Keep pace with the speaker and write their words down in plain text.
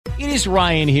It is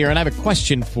Ryan here, and I have a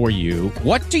question for you.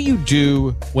 What do you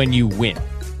do when you win?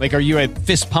 Like, are you a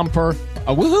fist pumper,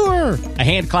 a woohooer, a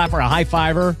hand clapper, a high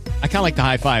fiver? I kind of like the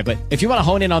high five, but if you want to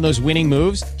hone in on those winning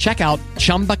moves, check out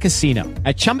Chumba Casino.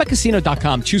 At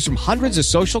ChumbaCasino.com, choose from hundreds of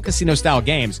social casino-style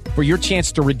games for your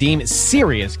chance to redeem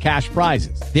serious cash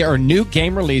prizes. There are new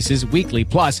game releases weekly,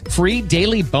 plus free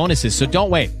daily bonuses. So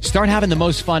don't wait. Start having the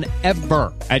most fun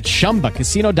ever at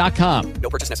ChumbaCasino.com. No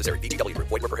purchase necessary. VGW. Void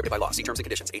where prohibited by law. See terms and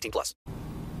conditions. 18+.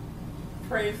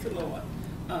 Praise the Lord.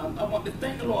 I want to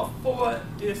thank the Lord for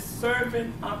this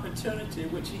serving opportunity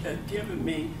which He has given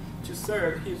me to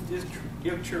serve His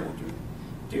dear children.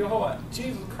 Dear Lord,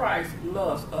 Jesus Christ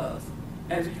loves us.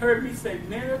 As you heard me say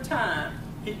many a time,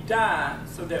 He died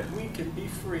so that we can be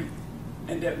free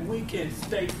and that we can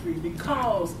stay free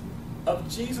because of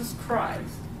Jesus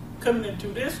Christ coming into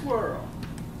this world,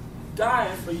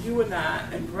 dying for you and I,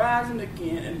 and rising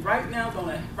again, and right now on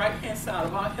the right-hand side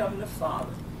of our Heavenly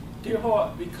Father. Dear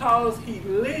Lord, because He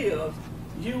lives,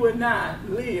 you and I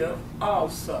live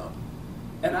also.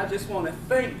 And I just want to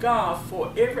thank God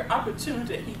for every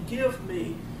opportunity He gives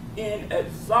me in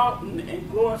exalting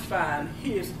and glorifying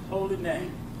His holy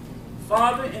name.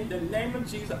 Father, in the name of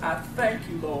Jesus, I thank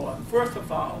you, Lord, first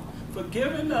of all, for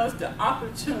giving us the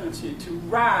opportunity to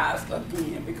rise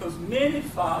again. Because many,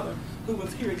 Father, who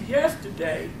was here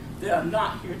yesterday, they are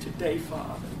not here today,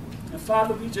 Father. And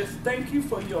Father, we just thank you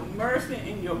for your mercy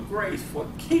and your grace for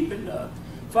keeping us.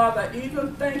 Father, I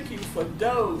even thank you for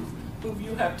those who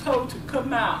you have told to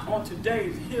come out on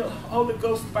today's Holy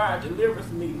Ghost Fire Deliverance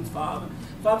meeting, Father.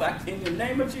 Father, in the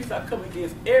name of Jesus, I come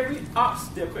against every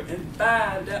obstacle and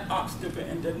bind that obstacle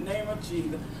in the name of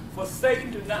Jesus. For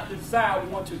Satan do not desire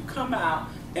one to come out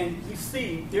and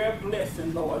receive their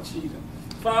blessing, Lord Jesus.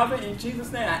 Father, in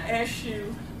Jesus' name, I ask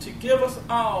you to give us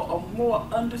all a more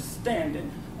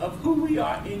understanding of who we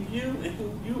are in you and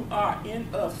who you are in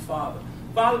us, Father.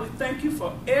 Father, we thank you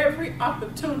for every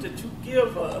opportunity to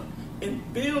give us in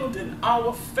building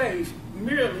our faith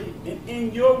merely and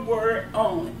in your word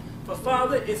only. For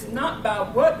Father, it's not by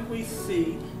what we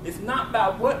see, it's not by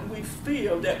what we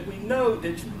feel that we know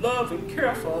that you love and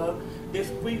care for us. It's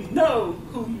we know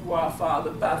who you are, Father,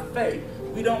 by faith.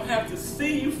 We don't have to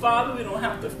see you, Father. We don't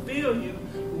have to feel you.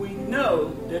 We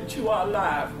know that you are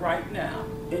alive right now.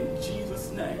 In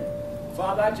Jesus' name.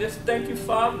 Father, I just thank you,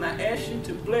 Father, and I ask you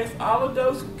to bless all of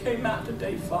those who came out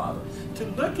today, Father, to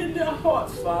look in their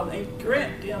hearts, Father, and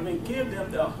grant them and give them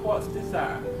their heart's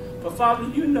desire. But Father,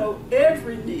 you know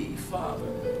every need, Father,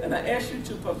 and I ask you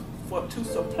to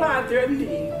supply their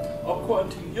need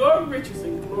according to your riches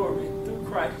and glory through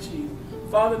Christ Jesus.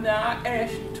 Father, now I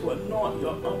ask you to anoint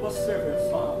your humble servant,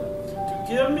 Father, to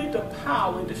give me the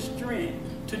power and the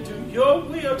strength to do your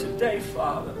will today,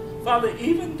 Father. Father,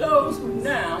 even those who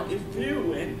now is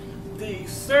viewing the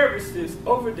services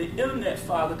over the internet,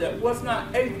 Father, that was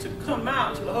not able to come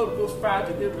out to the Holy Ghost Fire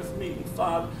Deliverance meeting,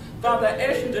 Father. Father, I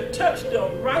ask you to touch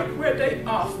them right where they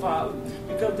are, Father,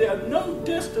 because there are no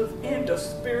distance in the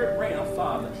spirit realm,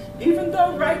 Father. Even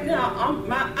though right now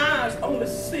my eyes only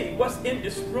see what's in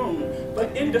this room,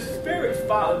 but in the spirit,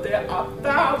 Father, there are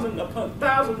thousands upon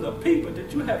thousands of people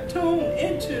that you have tuned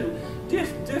into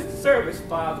this service,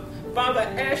 Father. Father,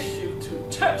 I ask you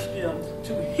to touch them,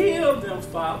 to heal them,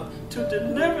 Father, to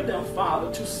deliver them, Father,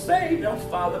 to save them,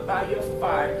 Father, by your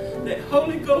fire. Let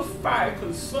Holy Ghost fire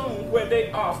consume where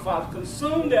they are, Father.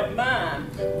 Consume their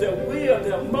mind, their will,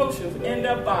 their emotions in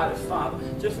their body, Father.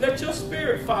 Just let your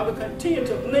spirit, Father, continue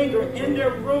to linger in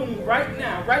their room right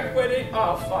now, right where they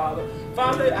are, Father.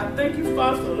 Father, I thank you,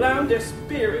 Father, for allowing their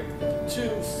spirit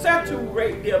to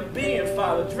saturate their being,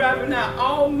 Father, driving out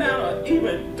all manner,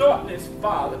 even darkness,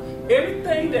 Father.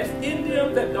 Everything that's in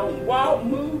them that don't walk,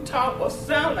 move, talk, or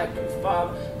sound like you,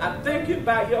 Father, I thank you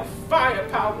by your fire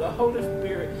power of the Holy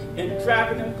Spirit and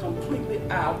driving them completely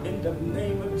out in the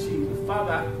name of Jesus.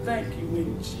 Father, I thank you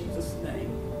in Jesus'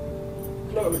 name.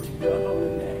 Glory to your holy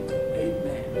name.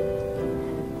 Amen.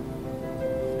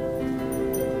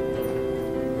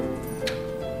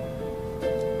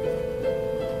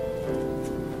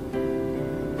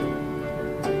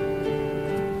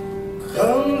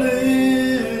 Come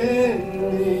live in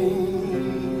me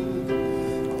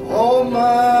all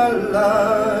my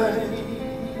life.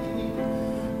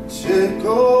 Take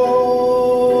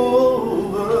over.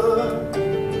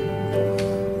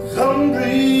 Come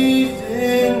breathe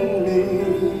in me,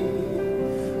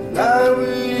 and I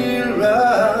will rise.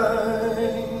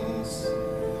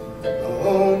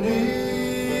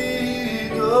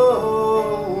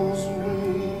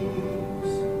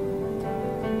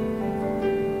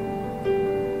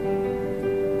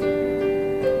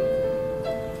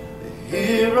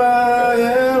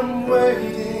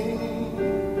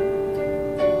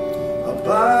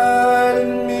 Abide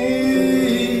in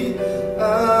me,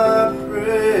 I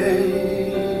pray.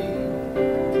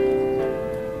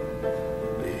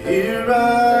 Here I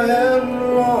am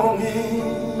longing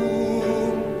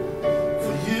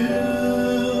for you.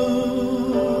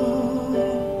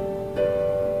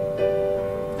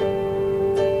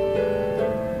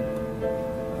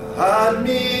 Hide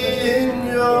me in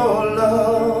your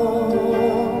love.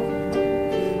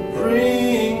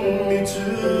 Bring me to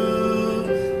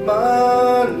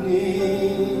my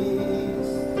knees.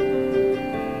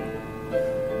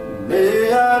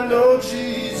 May I know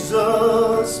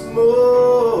Jesus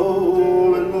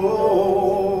more and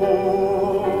more.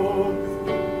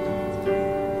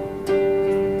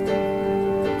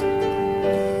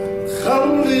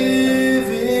 Come live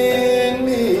in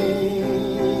me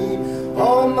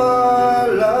all my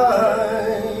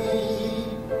life.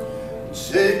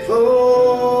 Take over.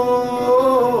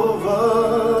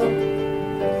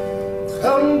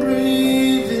 Come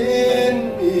breathe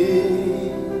in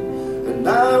me, and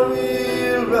I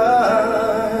will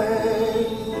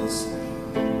rise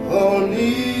on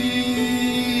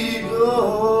eagle's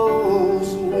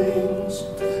wings.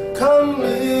 Come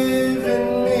live in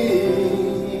me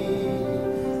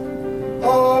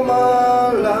all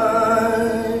my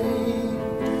life.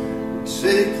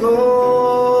 Take over.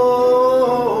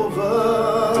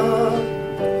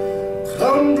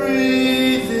 Come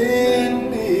breathe in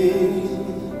me,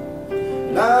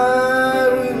 and I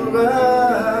will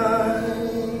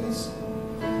rise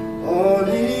on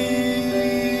eagle's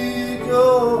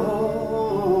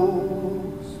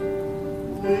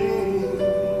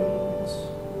wings.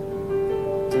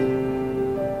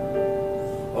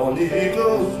 On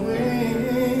eagle's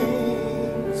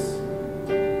wings.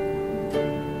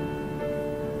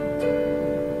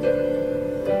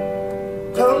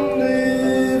 Come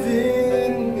live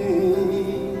in me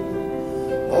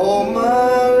all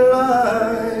my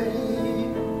life.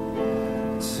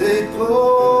 Take over.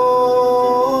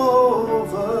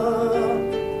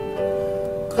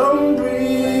 Come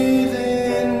breathe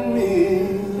in me,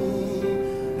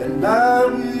 and I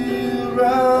will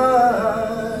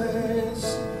rise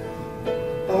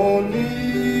on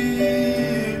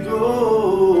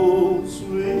eagle's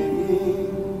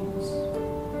wings.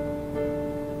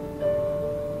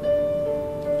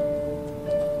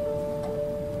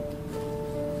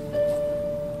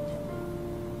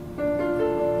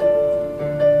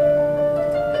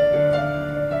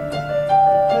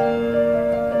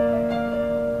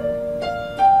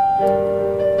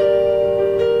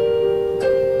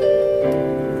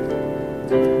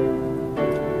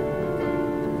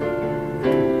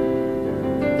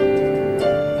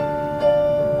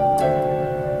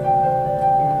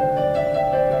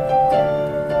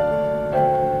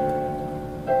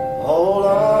 All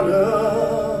honor,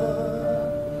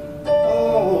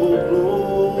 all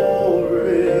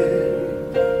glory,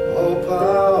 all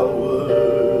power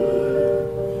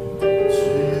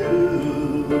to you.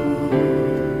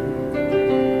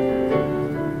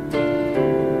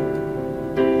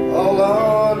 All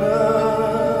honor,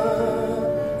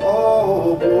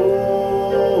 all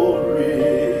glory,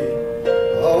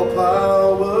 all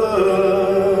power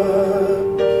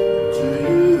to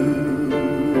you.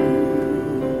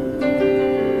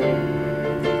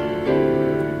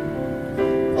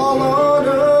 All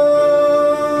honor,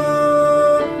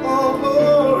 all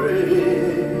glory,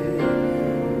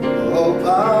 all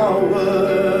power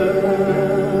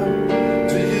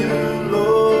to you,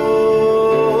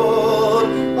 Lord.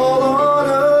 All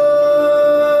honor,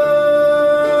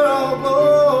 all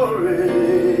glory,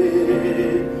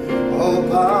 all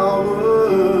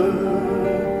power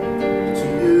to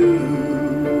you,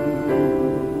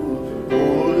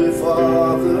 Holy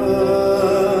Father.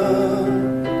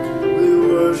 We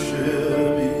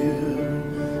worship you,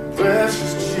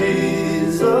 precious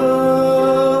Jesus,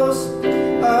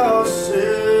 our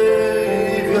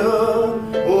Savior.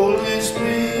 Holy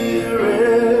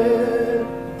Spirit,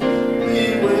 we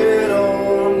wait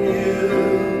on you.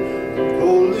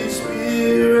 Holy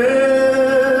Spirit,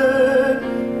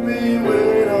 we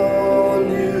wait on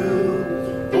you.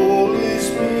 Holy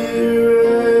Spirit,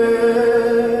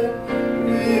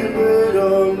 we wait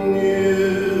on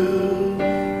you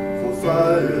for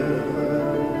fire,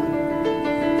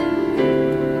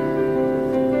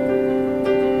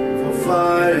 for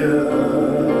fire,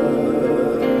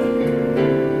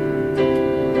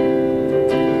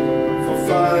 for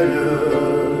fire,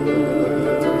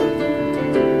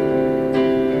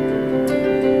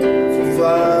 for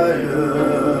fire.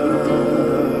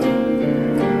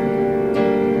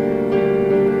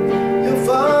 Your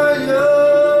fire,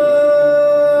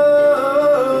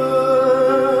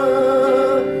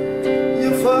 your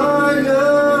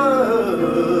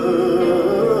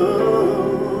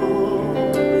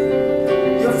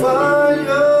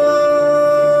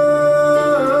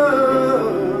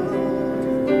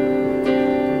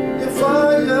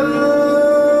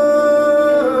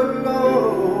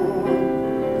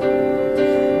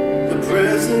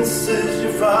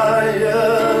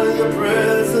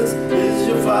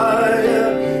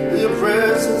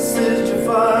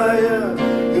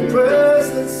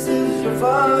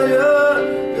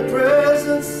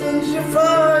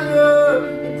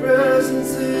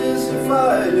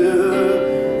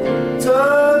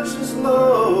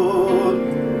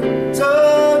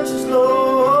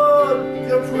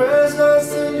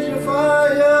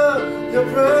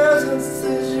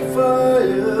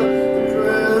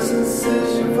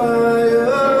This is your fire.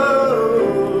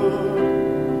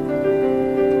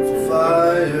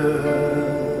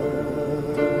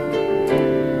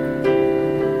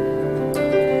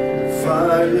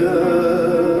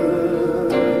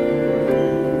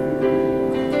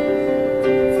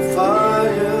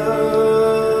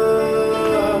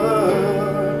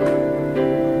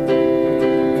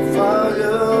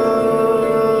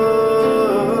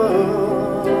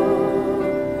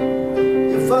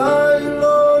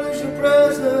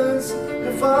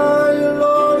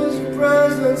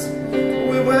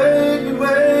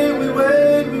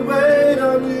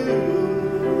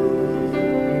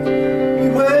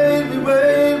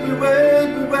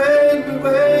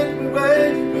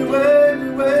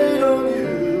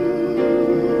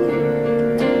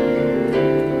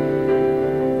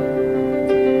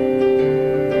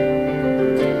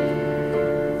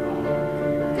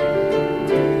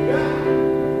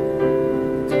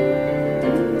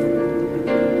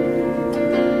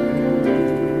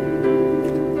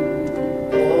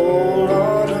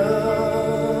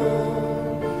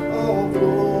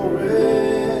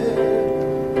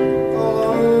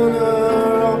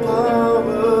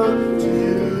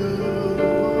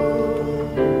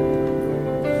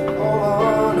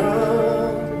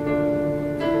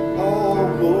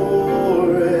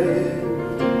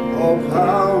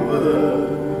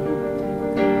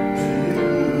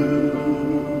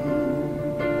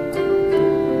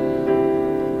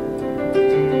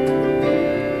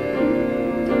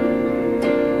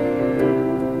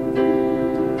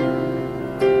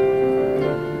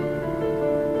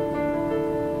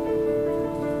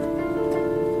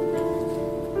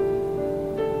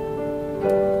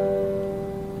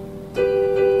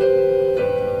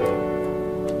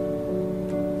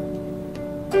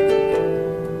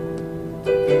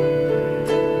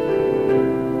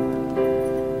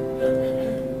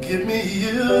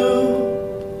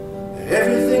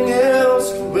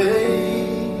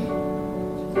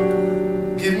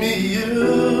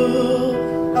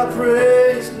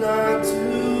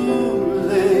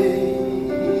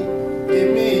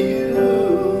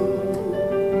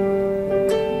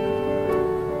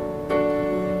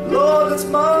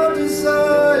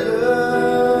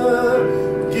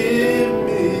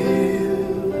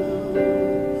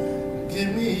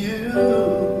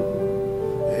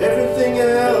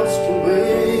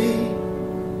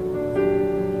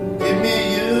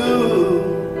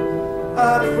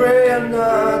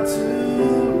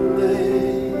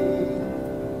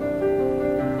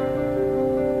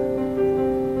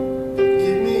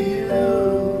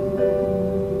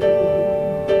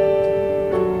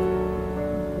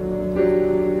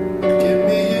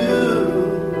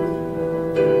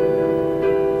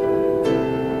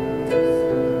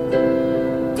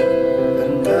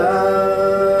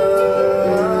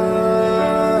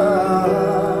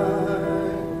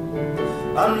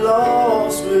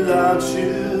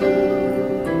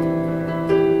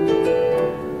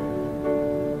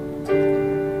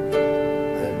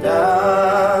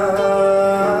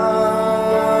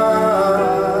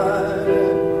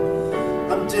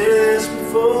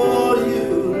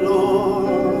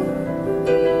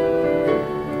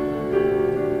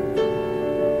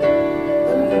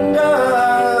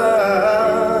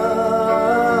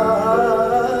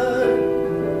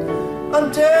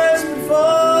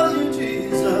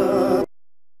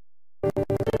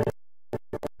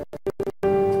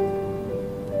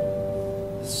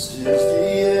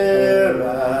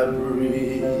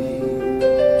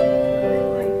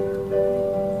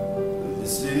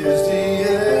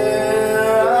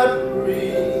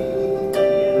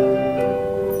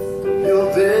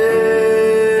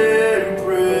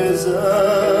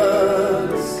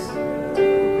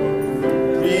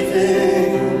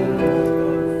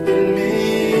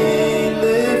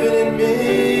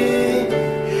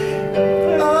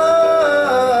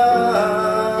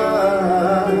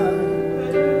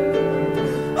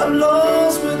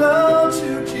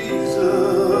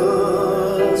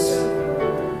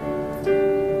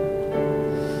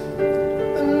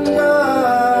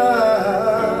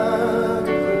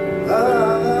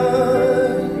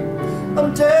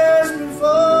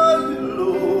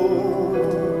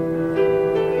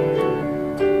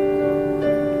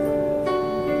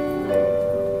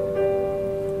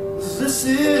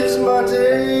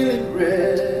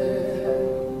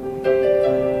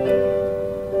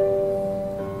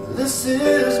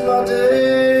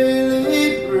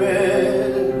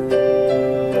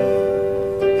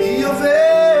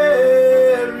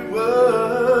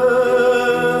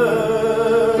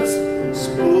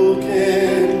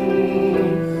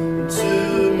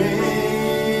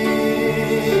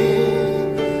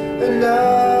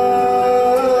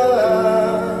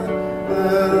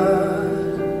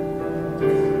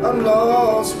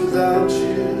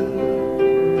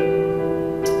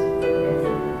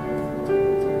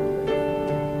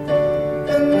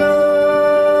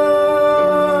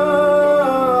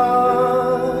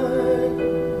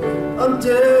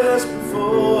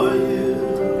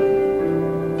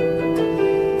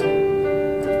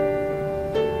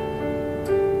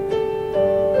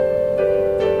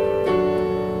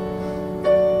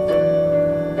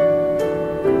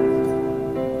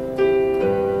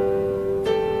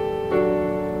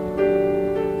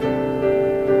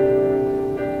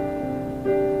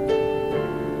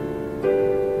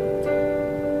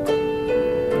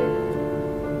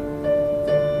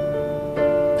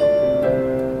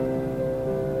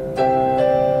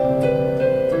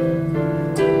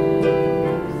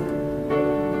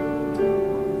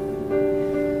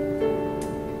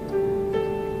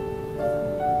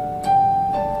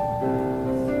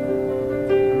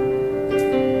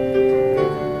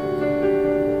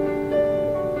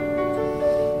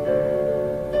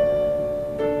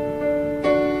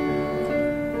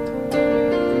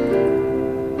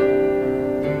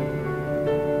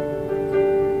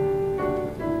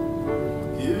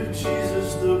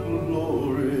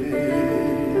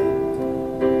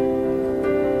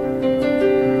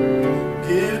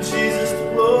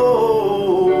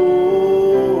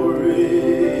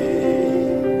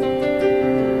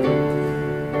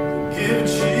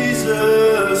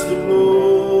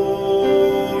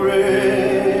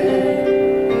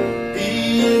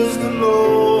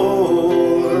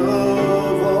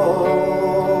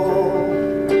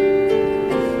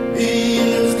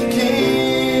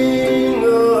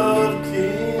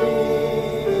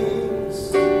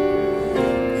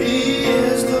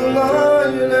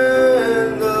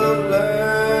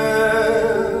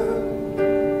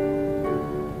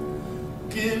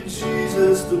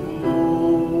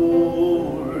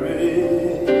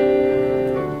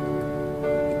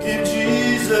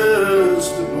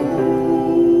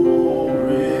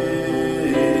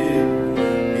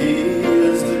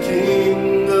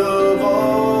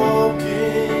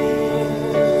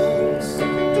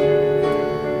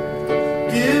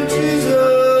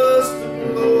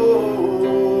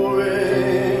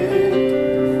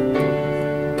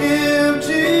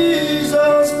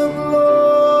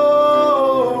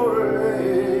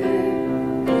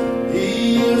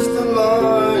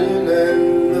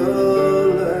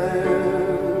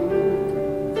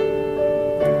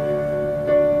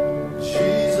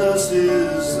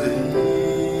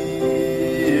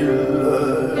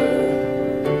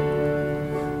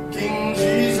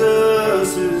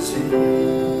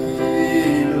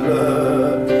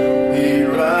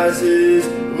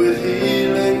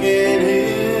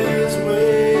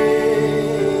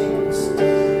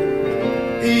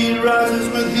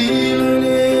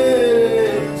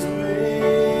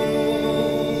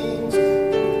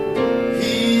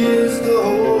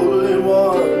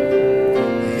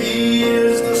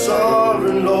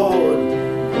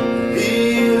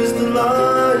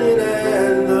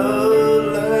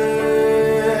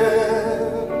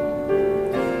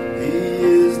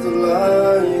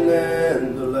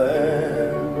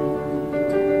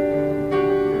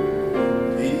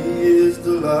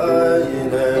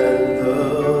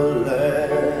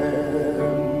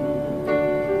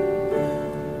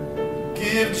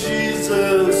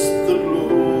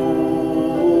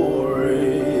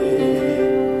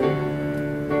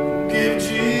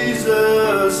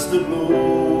 the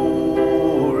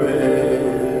glory.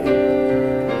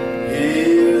 He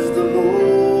is the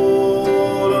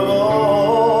Lord of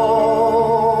all.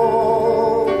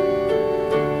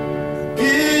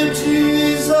 Give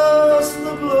Jesus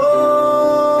the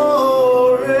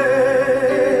glory.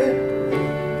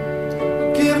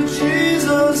 Give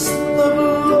Jesus the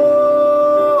glory.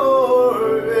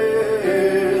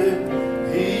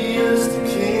 He is the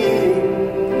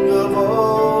King of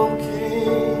all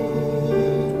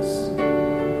kings.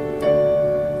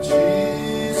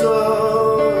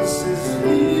 Jesus is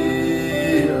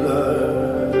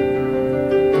healer,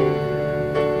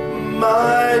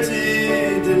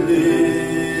 mighty deliverer.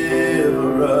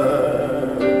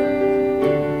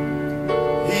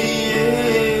 He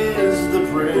is the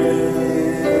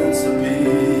Prince of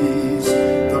Peace,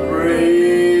 the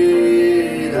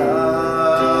great I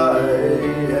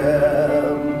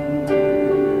am,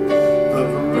 the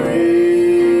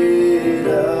great I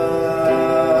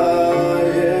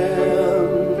am,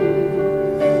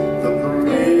 the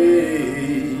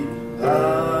great I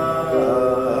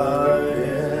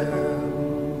am.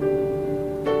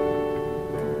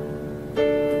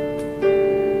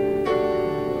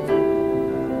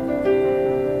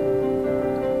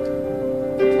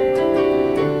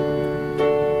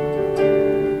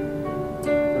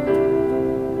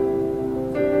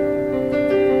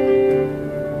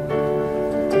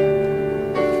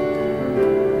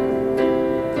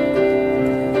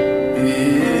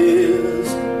 He is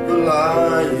the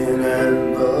lion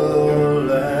and the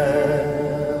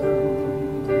lamb.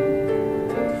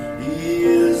 He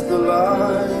is the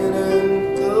lion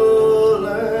and the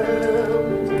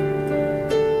lamb.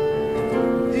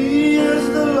 He is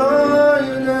the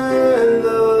lion and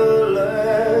the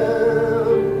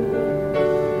lamb.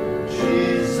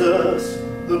 Jesus,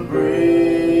 the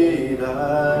great I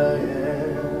am.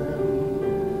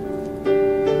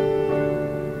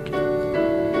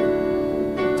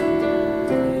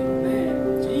 Amen.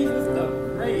 Jesus, the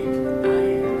great I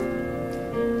am.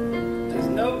 There's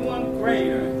no one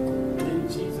greater than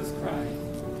Jesus Christ.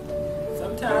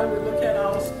 Sometimes we look at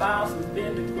our spouse as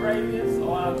being the greatest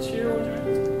or our children.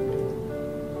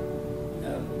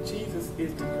 No, Jesus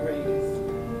is the greatest.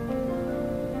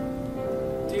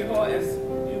 Dear Lord, as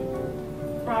you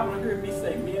probably heard me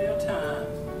say many a times,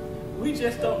 we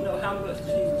just don't know how much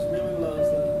Jesus really loves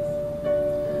us.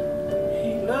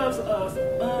 He loves us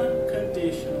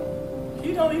unconditional.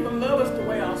 He don't even love us the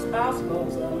way our spouse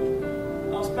loves us.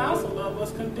 Our spouse will love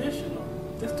us conditional.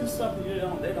 Just do something they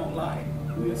don't like.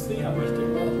 We'll see how much they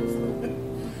love us.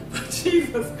 But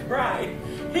Jesus Christ,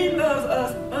 He loves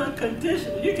us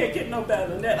unconditional. You can't get no better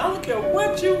than that. I don't care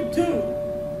what you do.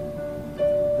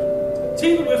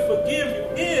 Jesus will forgive you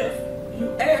if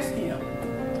you ask Him.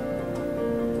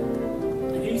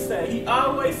 And He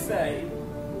always say,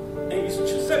 and you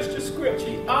search the scripture,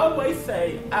 He always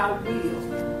say, I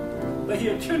will. But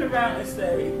He'll turn around and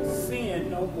say, sin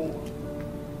no more.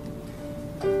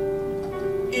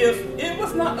 If it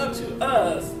was not up to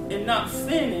us in not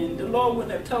sinning, the Lord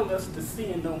wouldn't have told us to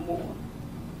sin no more.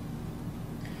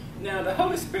 Now, the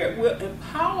Holy Spirit will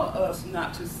empower us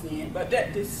not to sin, but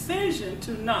that decision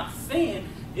to not sin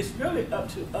is really up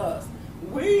to us.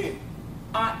 We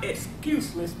are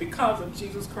excuseless because of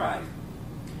Jesus Christ.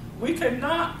 We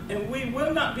cannot and we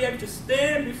will not be able to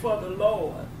stand before the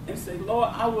Lord and say, Lord,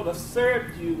 I would have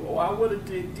served you, or I would have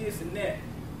did this and that,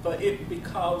 but it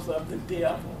because of the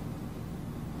devil.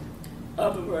 In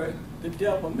other words, the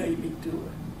devil made me do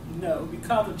it. No,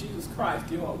 because of Jesus Christ,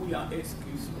 dear Lord, we are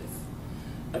excuseless.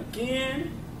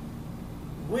 Again,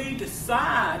 we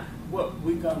decide what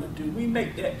we're going to do. We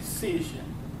make that decision.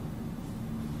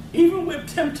 Even with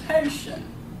temptation,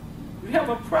 we have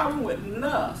a problem with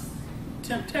lust,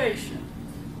 temptation.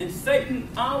 And Satan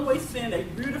always sends a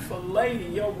beautiful lady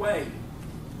your way,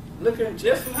 looking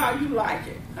just how you like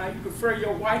it, how you prefer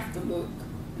your wife to look.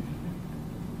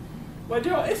 Well,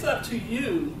 Joe, it's up to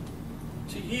you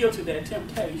to yield to that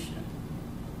temptation.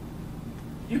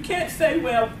 You can't say,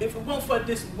 well, if it weren't for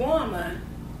this woman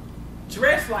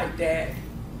dressed like that,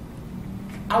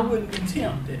 I wouldn't be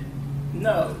tempted.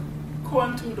 No.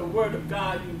 According to the word of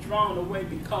God, you're drawn away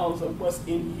because of what's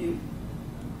in you.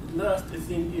 Lust is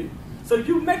in you. So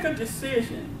you make a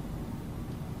decision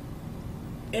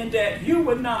in that you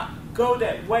will not go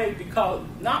that way, because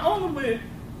not only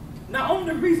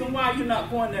the reason why you're not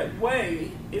going that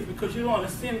way is because you don't want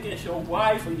to sin against your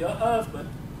wife or your husband.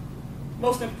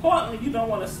 Most importantly, you don't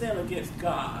want to sin against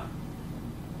God.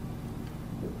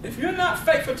 If you're not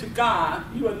faithful to God,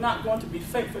 you are not going to be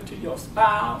faithful to your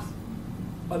spouse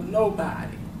or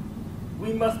nobody.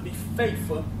 We must be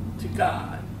faithful to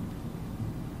God.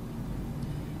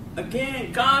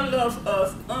 Again, God loves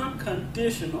us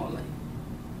unconditionally.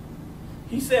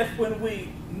 He says when we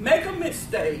make a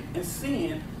mistake and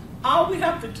sin, all we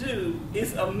have to do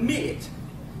is admit.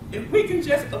 If we can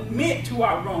just admit to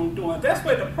our wrongdoing, that's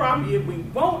where the problem is. We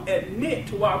won't admit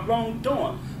to our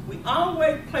wrongdoing. We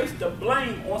always place the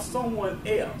blame on someone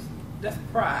else. That's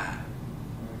pride.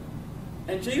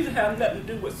 And Jesus has nothing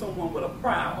to do with someone with a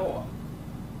proud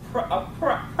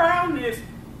heart. Proudness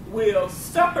will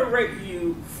separate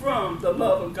you from the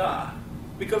love of God.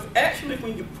 Because actually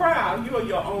when you're proud, you're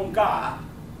your own God.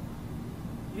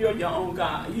 You're your own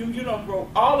God. You don't broke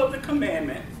all of the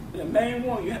commandments. The main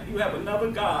one, you have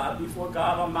another God before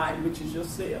God Almighty, which is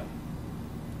yourself.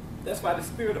 That's why the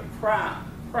spirit of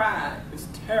pride is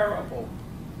terrible.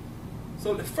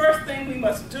 So the first thing we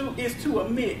must do is to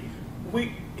admit.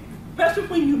 Especially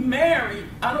when you marry,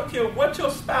 I don't care what your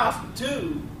spouse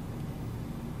do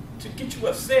to get you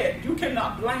upset, you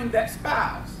cannot blame that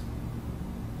spouse.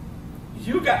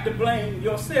 You got to blame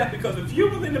yourself, because if you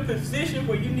was in a position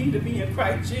where you need to be in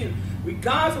Christ Jesus,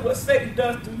 regardless of what Satan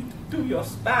does through your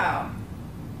spouse,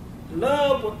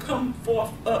 love will come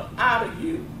forth up out of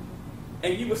you,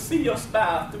 and you will see your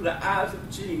spouse through the eyes of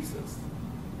Jesus.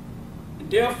 And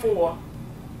therefore,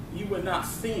 you will not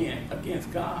sin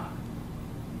against God.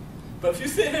 But if you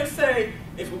sit here and say,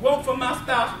 if it weren't for my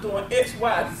spouse doing X,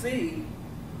 Y, Z,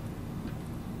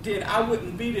 then I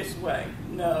wouldn't be this way.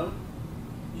 No,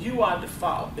 you are the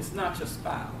fault. It's not your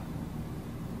spouse.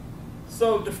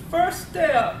 So the first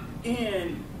step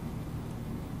in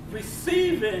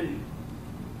receiving,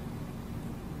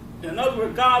 in other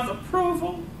words, God's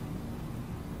approval,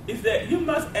 is that you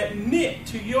must admit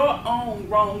to your own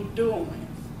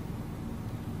wrongdoings.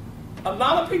 A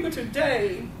lot of people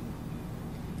today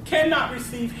cannot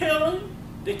receive healing,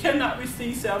 they cannot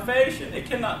receive salvation, they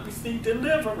cannot receive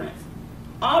deliverance,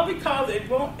 all because they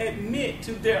won't admit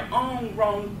to their own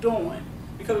wrongdoing.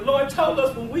 Because the Lord told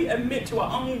us when we admit to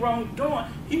our own wrongdoing,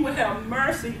 He will have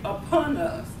mercy upon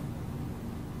us.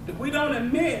 If we don't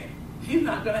admit, He's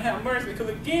not going to have mercy, because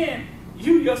again,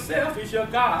 you yourself is your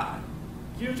God.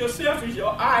 You yourself is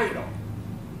your idol.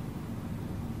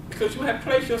 Because you have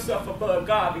placed yourself above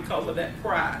God because of that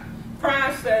pride.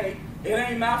 Pride say, it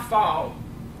ain't my fault,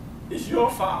 it's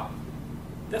your fault.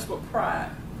 That's what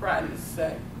pride is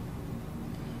say.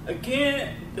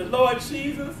 Again, the Lord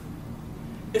Jesus,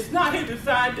 it's not His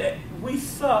desire that we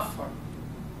suffer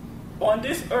on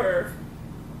this earth,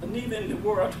 and neither in the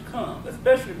world to come,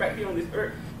 especially right here on this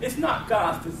earth. It's not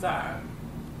God's desire.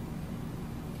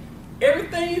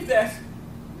 Everything that's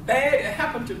bad that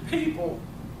happened to people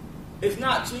is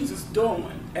not Jesus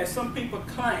doing, as some people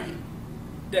claim,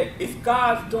 that it's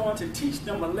God's doing to teach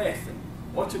them a lesson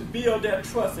or to build their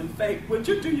trust and faith. Would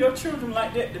you do your children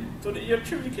like that so that your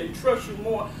children can trust you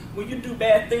more when you do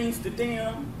bad things to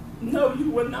them? No,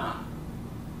 you would not.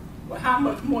 Well, how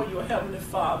much more your Heavenly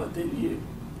Father than you?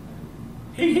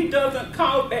 He doesn't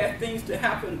cause bad things to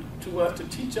happen to us to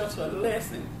teach us a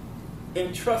lesson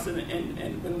in trusting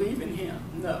and believing Him.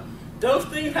 No. Those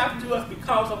things happen to us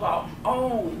because of our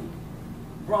own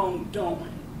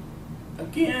wrongdoing.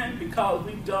 Again, because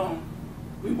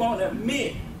we won't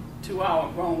admit to our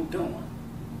wrongdoing.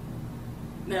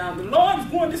 Now, the Lord is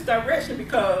going this direction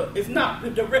because it's not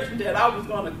the direction that I was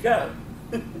going to go.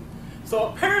 So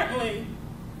apparently,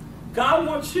 God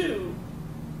wants you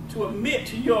to admit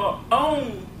to your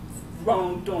own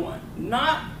wrongdoing,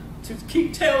 not to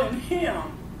keep telling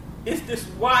Him, it's this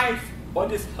wife or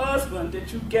this husband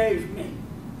that you gave me.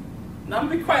 Now, I'm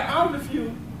going to be quite honest with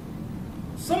you.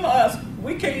 Some of us,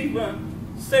 we can't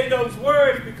even say those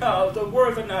words because the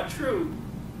words are not true.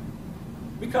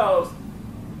 Because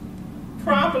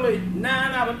probably every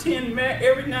 9 out of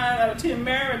 10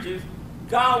 marriages,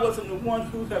 God wasn't the one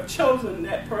who have chosen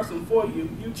that person for you.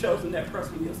 You chosen that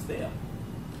person yourself.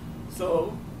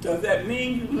 So does that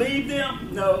mean you leave them?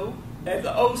 No. As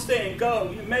the old saying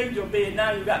goes, you made your bed,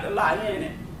 now you got to lie in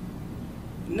it.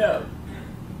 No.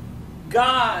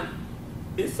 God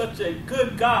is such a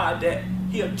good God that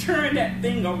He'll turn that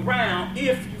thing around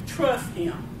if you trust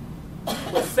Him.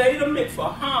 But Satan meant for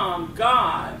harm,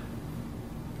 God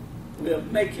will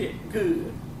make it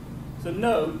good. So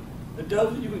no, for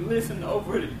those of you who listen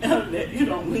over the internet, you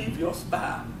don't leave your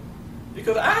spouse.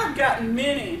 Because I've gotten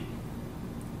many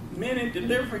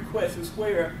delivery requests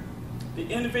where the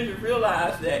individual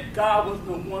realized that God was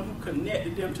the one who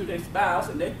connected them to their spouse,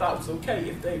 and they thought it was okay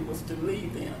if they was to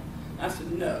leave them. I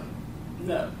said, no.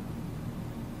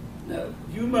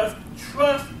 You must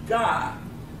trust God.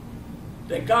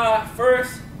 That God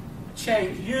first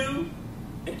changed you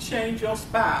and changed your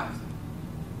spouse.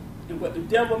 And what the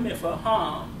devil meant for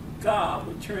harm, God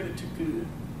will turn it to good.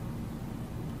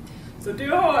 So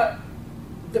dear heart,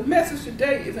 the message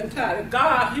today is entitled,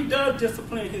 God, He does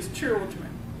discipline His children.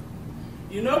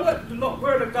 You know what the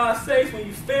Word of God says when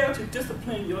you fail to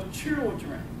discipline your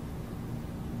children?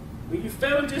 When you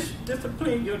fail to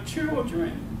discipline your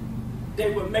children, they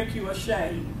will make you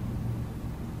ashamed.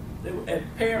 They will, as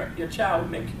a parent, your child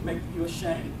will make you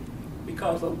ashamed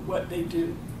because of what they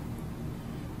do.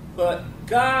 But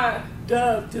God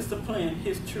does discipline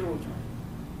His children.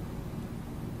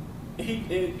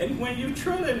 And when you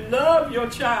truly love your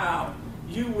child,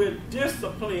 you will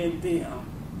discipline them.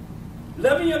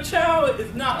 Loving your child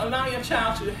is not allowing your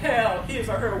child to have his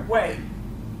or her way.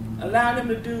 Allow them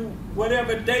to do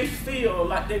whatever they feel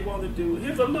like they want to do.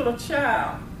 Here's a little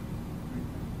child.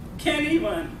 Can't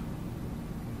even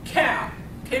count.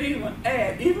 Can't even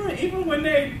add. Even when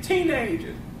they're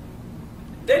teenagers.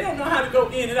 They don't know how to go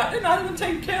in and out. They're not even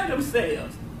taking care of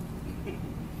themselves.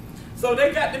 So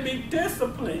they got to be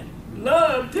disciplined.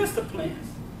 Love disciplines.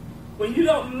 When you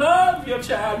don't love your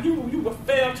child, you will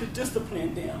fail to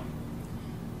discipline them.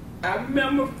 I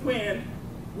remember when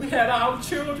we had our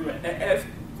children,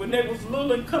 when they was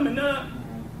little and coming up,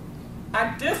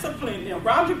 I disciplined them.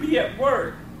 Rather be at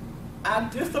work, I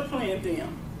disciplined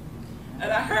them.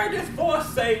 And I heard this voice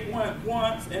say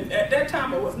once, and at that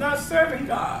time I was not serving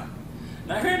God.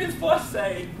 And I heard this voice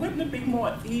say, wouldn't it be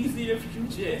more easy if you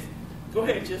just go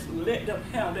ahead and just let them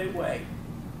have their way?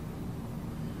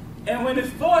 And when this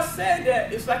voice said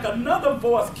that, it's like another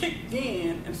voice kicked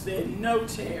in and said, no,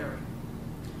 Terry.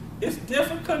 It's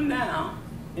difficult now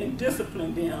in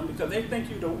disciplining them because they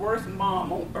think you're the worst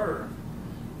mom on earth.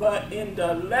 But in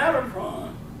the latter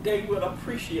run, they will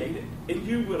appreciate it, and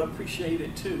you will appreciate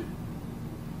it too.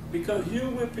 Because you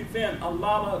will prevent a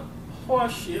lot of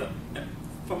hardship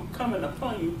from coming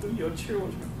upon you through your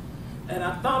children. And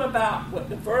I thought about what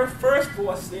the first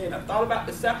voice said. I thought about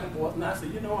the second voice, and I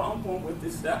said, you know what, I'm going with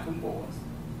this second voice.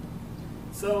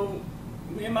 So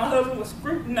me and my husband were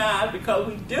scrutinized because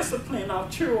we disciplined our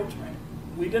children.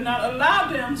 We did not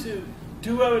allow them to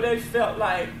do whatever they felt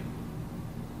like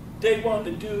they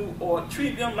wanted to do or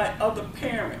treat them like other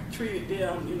parents treated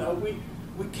them. You know, we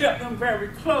kept them very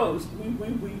close.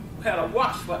 We had a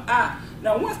watchful eye.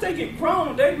 Now, once they get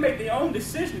grown, they make their own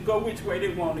decision to go which way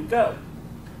they want to go.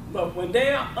 But when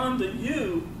they are under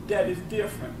you, that is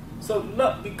different. So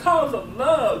because of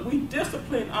love, we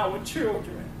discipline our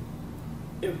children.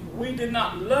 If we did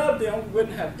not love them, we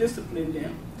wouldn't have disciplined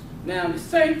them. Now, the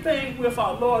same thing with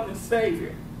our Lord and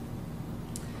Savior.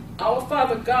 Our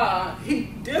Father God,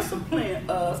 He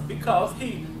disciplined us because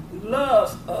He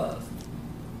loves us.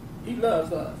 He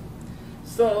loves us.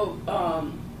 So,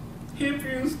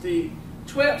 Hebrews, the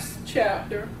 12th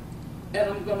chapter, and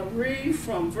I'm going to read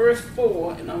from verse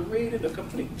 4, and I'm reading the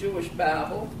complete Jewish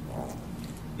Bible.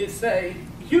 It says,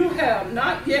 you have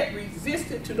not yet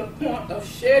resisted to the point of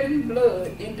shedding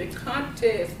blood in the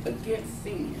contest against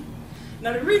sin.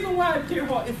 Now, the reason why, dear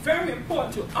heart, it's very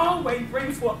important to always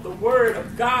bring forth the Word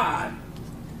of God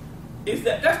is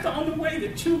that that's the only way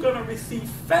that you're going to receive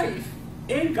faith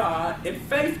in God and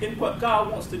faith in what God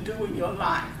wants to do in your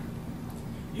life.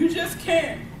 You just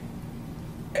can't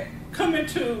come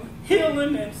into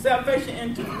healing and salvation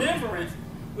and deliverance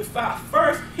without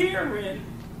first hearing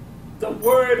the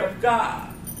Word of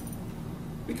God.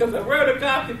 Because the Word of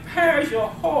God prepares your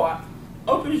heart,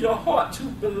 opens your heart to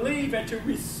believe and to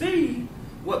receive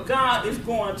what God is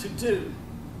going to do.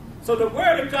 So the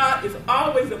Word of God is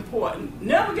always important.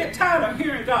 Never get tired of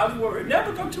hearing God's Word.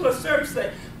 Never go to a service and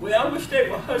say, well, I wish they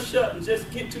would hush up and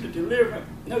just get to the deliverance.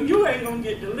 No, you ain't going to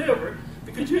get delivered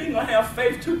because you ain't going to have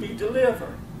faith to be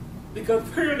delivered. Because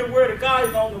hearing the Word of God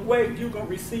is on the way, you're going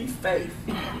to receive faith.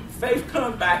 Faith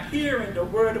comes by hearing the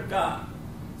Word of God.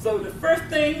 So the first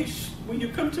thing, when you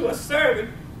come to a service,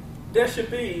 there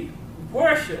should be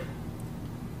worship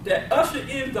that usher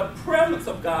in the presence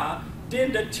of God,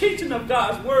 then the teaching of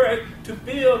God's Word to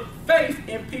build faith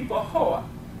in people's heart.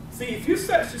 See, if you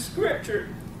search the Scripture,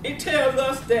 it tells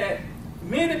us that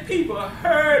many people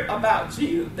heard about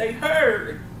Jesus. They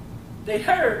heard.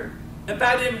 And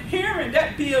by them hearing,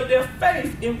 that build their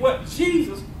faith in what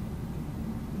Jesus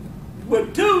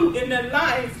would do in their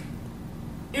life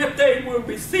if they would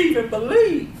receive and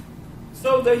believe.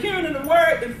 So the hearing of the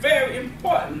Word is very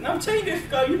important. And I'm telling you this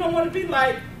because you don't want to be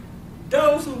like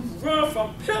those who run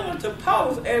from pillar to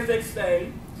post, as they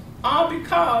say, all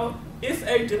because it's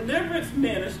a deliverance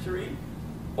ministry,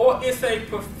 or it's a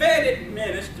prophetic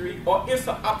ministry, or it's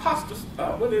an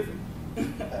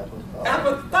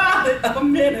apostolic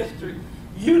ministry.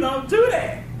 You don't do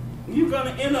that. You're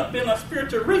going to end up being a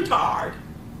spiritual retard.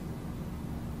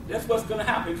 That's what's going to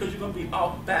happen because you're going to be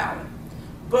off balance.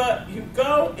 but you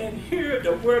go and hear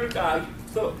the word of God.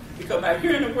 So, because by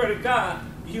hearing the word of God,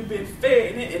 you've been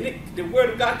fed, and the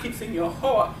word of God keeps in your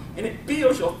heart, and it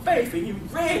builds your faith, and you're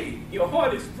ready. Your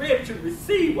heart is ready to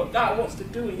receive what God wants to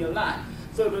do in your life.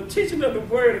 So the teaching of the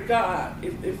word of God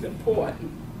is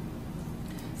important.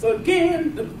 So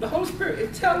again, the Holy Spirit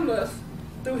is telling us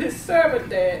through his servant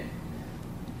that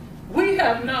we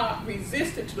have not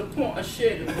resisted to the point of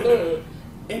shedding blood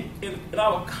in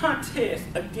our contest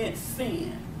against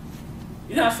sin.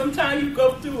 You know, sometimes you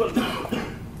go through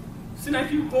seem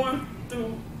like you're going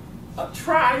through a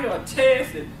trial, a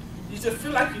test, and you just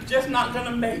feel like you're just not going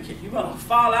to make it. You're going to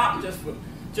fall out and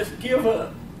just give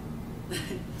up.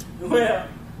 Well,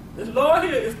 the Lord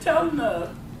here is telling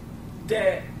us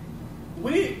that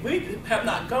we have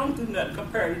not gone through nothing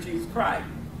compared to Jesus Christ.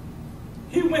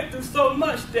 He went through so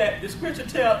much that the scripture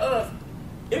tells us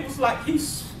it was like he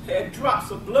had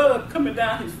drops of blood coming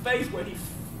down his face where he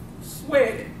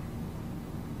sweated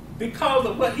because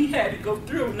of what he had to go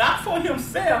through, not for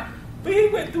himself, but he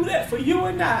went through that for you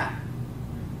and I.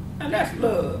 And that's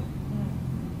love.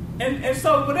 And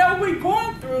so whatever we're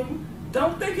going through,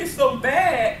 don't think it's so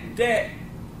bad that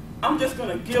I'm just going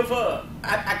to give up.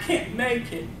 I can't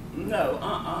make it.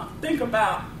 No, Think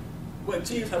about what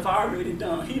Jesus has already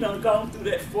done. He done gone through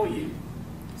that for you.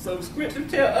 So the scripture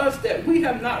tells us that we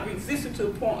have not resisted to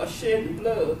the point of shedding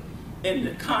blood in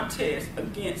the contest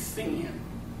against sin.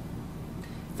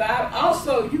 5,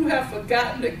 also you have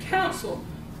forgotten the counsel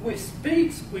which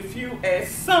speaks with you as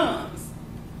sons.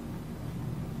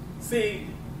 See,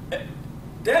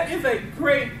 that is a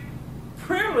great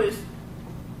privilege,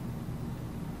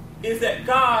 is that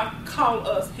God called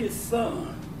us his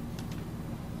son.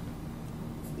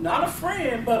 Not a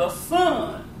friend, but a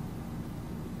son.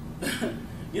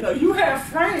 You know, you have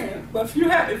friends, but if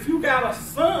you got a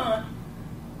son,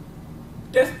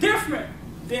 that's different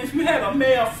than if you had a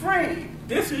male friend.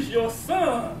 This is your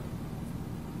son.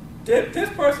 This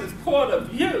person is part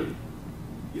of you.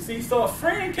 You see, so a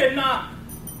friend cannot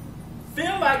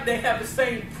feel like they have the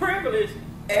same privilege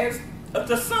as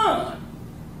the son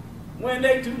when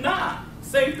they do not.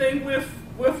 Same thing with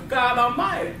God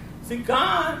Almighty. See,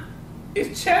 God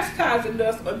is chastising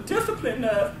us or disciplining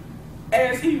us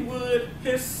as he would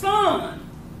his son.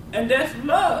 And that's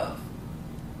love.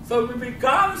 So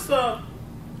regardless of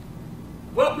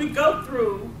what we go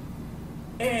through,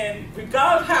 and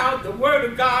regardless how the word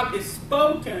of God is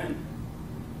spoken,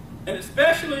 and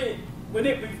especially when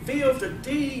it reveals the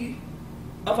deed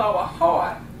of our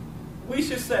heart, we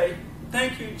should say,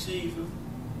 thank you, Jesus,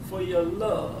 for your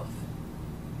love.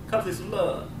 Because it's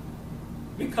love.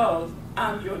 Because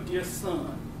I'm your dear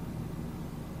son.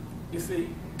 You see,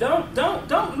 don't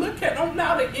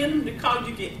allow the enemy to cause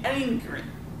you to get angry.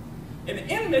 And the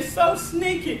enemy is so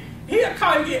sneaky, he'll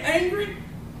cause you to get angry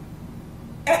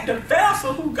at the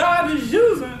vessel who God is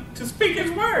using to speak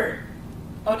his word.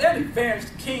 Oh, that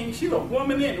evangelist king, she's a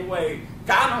woman anyway.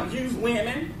 God don't use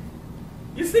women.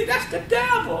 You see, that's the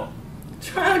devil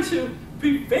trying to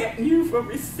prevent you from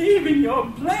receiving your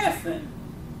blessing.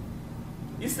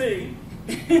 You see,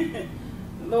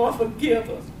 Lord, forgive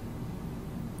us.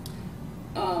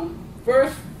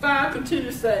 Verse 5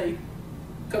 continues to say,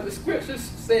 because the scriptures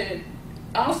said,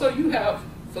 also you have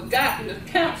forgotten the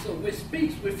counsel which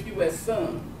speaks with you as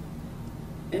sons.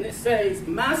 And it says,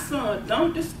 my son,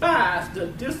 don't despise the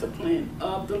discipline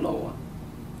of the Lord,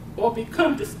 or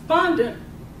become despondent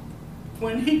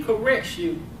when he corrects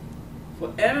you.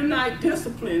 For Adonai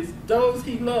disciplines those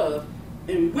he loves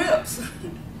and whips.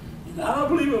 And I don't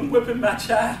believe in whipping my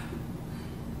child.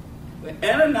 But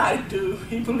Adonai do,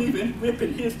 he believes in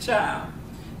whipping his child.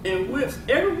 And whips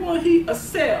everyone he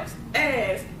accepts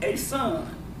as a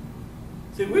son.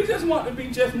 See, we just want to be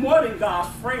just more than God's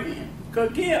friend.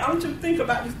 Because again, I want you to think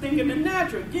about this thing in the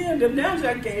natural. Again, the analogy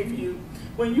I gave you,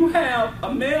 when you have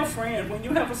a male friend, when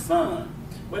you have a son,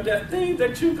 well, there are things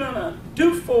that you're going to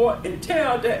do for and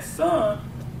tell that son,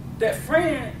 that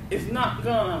friend is not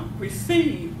going to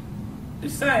receive the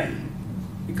same.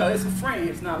 Because it's a friend,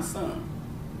 it's not a son.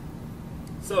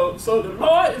 So the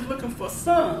Lord is looking for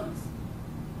sons.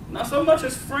 Not so much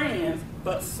as friends,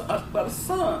 but a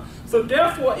son. So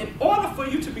therefore, in order for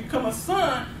you to become a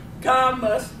son, God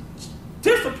must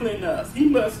discipline us. He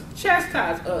must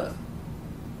chastise us.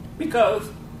 Because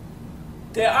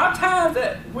there are times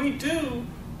that we do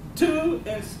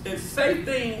and say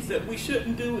things that we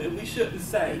shouldn't do and we shouldn't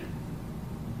say.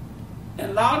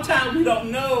 And a lot of times we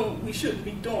don't know we shouldn't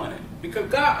be doing it. Because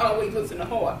God always looks in the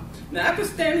heart. Now I can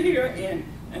stand here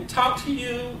and talk to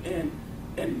you and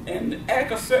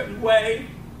act a certain way,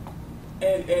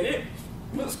 and it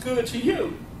looks good to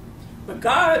you. But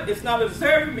God is not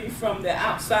observing me from the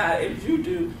outside as you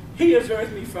do. He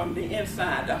observes me from the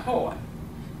inside, the heart.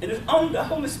 And it's only the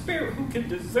Holy Spirit who can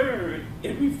discern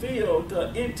and reveal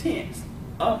the intent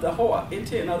of the heart.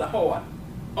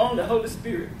 Only the Holy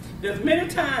Spirit. There's many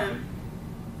times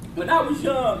when I was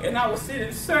young and I was sitting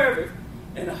in service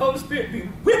and the Holy Spirit be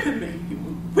whipping me. He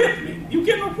would whip me. You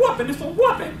get a whooping, it's a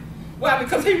whooping. Why?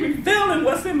 Because He revealing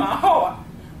what's in my heart.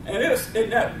 And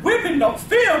that whipping don't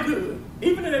feel good.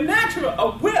 Even in the natural,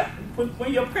 a whip,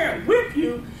 when your parent whip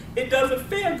you, it doesn't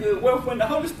feel good. Well, when the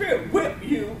Holy Spirit whip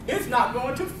you, it's not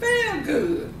going to feel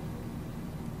good.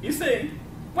 You see?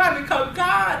 Why? Because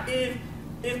God is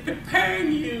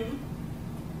preparing you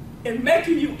and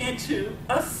making you into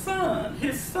a son,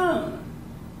 His son.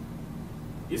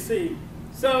 You see?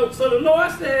 So the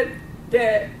Lord said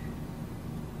that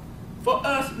for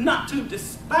us not to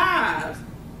despise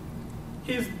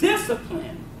His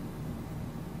discipline.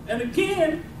 And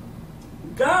again,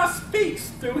 God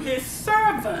speaks through His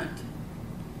servant.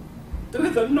 Through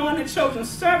His anointed chosen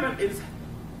servant is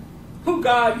who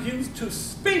God used to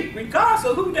speak, regardless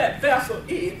of who that vessel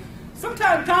is.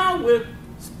 Sometimes God will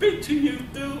speak to you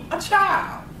through a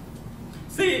child.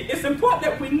 See, it's important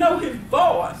that we know His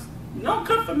voice. Don't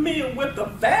come familiar with the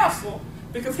vessel,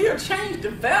 because He'll change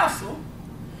the vessel.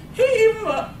 He even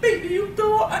will speak to you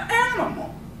through an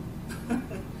animal.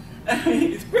 I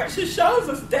mean, Scripture shows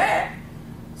us that.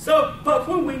 So, but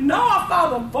when we know our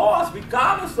Father's voice,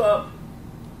 regardless of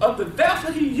the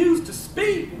vessel He used to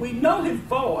speak, we know His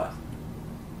voice,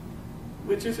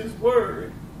 which is His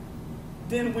word.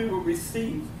 Then we will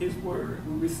receive His word.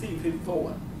 We'll receive His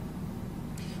voice.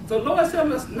 So the Lord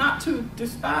tells us not to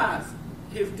despise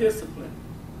His discipline.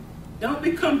 Don't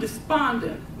become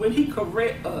despondent when He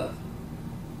corrects us.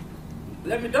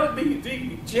 Don't be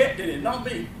rejected and don't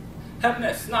be having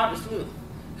that snobbish look.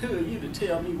 Who are you to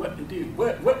tell me what to do?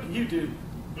 What do you do?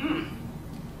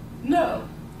 No,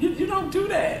 you don't do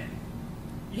that.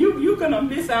 You're going to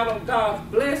miss out on God's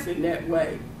blessing that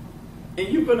way. And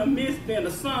you're going to miss being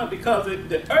a son, because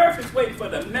the earth is waiting for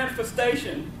the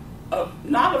manifestation of,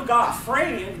 not of God's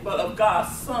friends, but of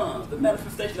God's sons, the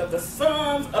manifestation of the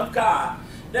sons of God.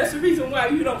 That's the reason why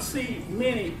you don't see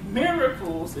many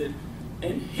miracles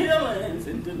and healings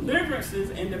and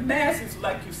deliverances in the masses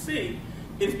like you see,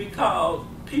 is because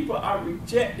people are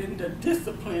rejecting the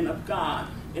discipline of God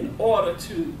in order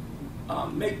to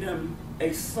make them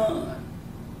a son.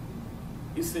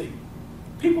 You see,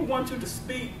 people want you to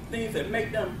speak things that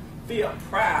make them feel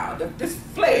proud. This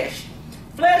flesh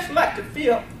like to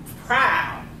feel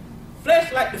proud.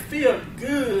 Flesh like to feel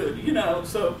good, you know.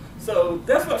 So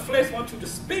that's what flesh wants you to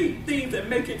speak, things that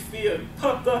make it feel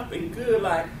puffed up and good,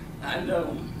 like, I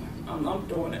know, I'm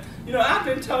doing it. You know, I've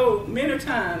been told many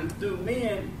times through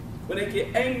men, when they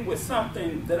get angry with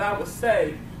something that I would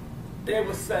say, they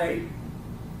would say,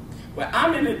 well,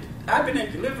 I've been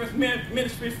in deliverance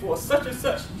ministry for such and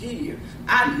such years.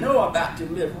 I know about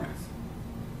deliverance.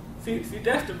 See,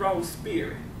 that's the wrong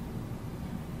spirit.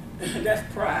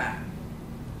 That's pride.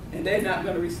 And they're not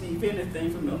going to receive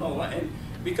anything from the Lord, and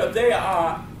because they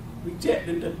are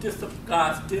rejecting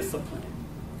God's discipline.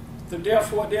 So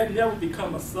therefore, they'll never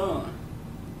become a son.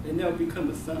 They never become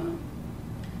a son.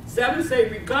 7 say,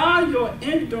 regard your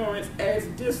endurance as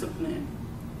discipline.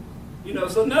 You know,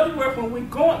 so in other words, when we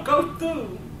go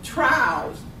through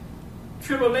trials,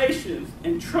 tribulations,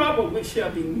 and trouble, which shall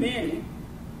be many,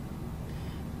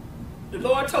 the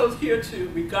Lord told us here to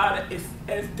regard it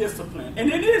as discipline. And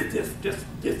it is this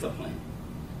discipline.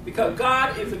 Because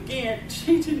God is, again,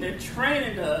 teaching and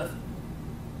training us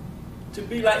to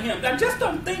be like Him. Now, just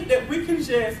don't think that we can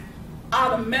just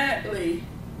automatically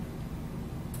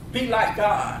be like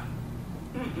God.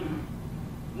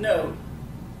 No.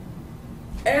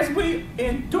 As we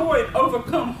endure and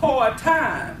overcome hard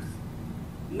times,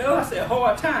 I said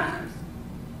hard times,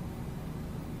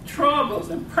 troubles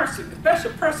and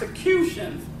special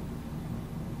persecutions,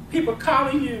 people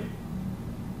calling you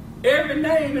every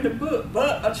name in the book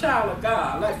but a child of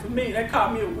God. Like for me, they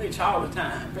call me a witch all the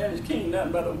time. Spanish king,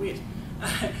 nothing but a witch.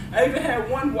 I even had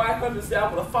one wife that said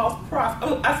I was a false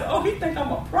prophet. I said, he think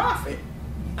I'm a prophet.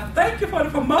 I thank you for the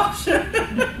promotion.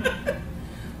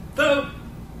 So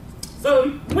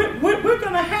we're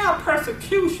going to have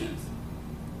persecutions.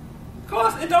 Of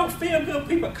course, it don't feel good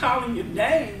people calling you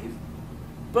names,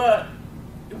 but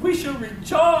we should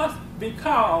rejoice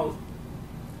because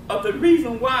of the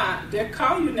reason why they're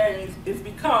calling you names is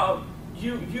because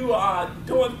you are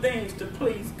doing things to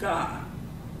please God.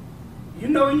 You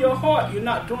know in your heart you're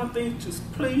not doing things to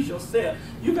please yourself.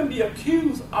 You can be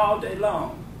accused all day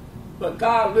long, but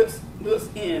God looks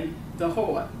in the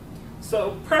heart.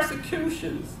 So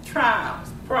persecutions, trials,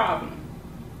 problems,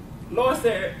 Lord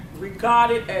said,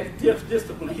 regard it as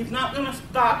discipline. He's not going to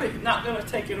stop it. He's not going to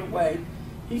take it away.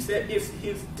 He said it's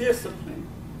his discipline.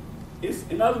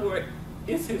 In other words,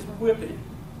 it's his whipping.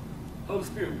 Holy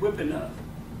Spirit whipping us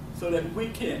so that we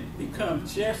can become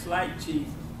just like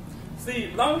Jesus.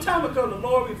 See, a long time ago, the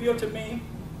Lord revealed to me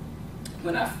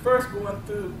when I first going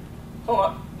through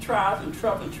hard trials and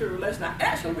trouble and tribulation. I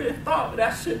actually really thought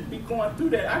that I shouldn't be going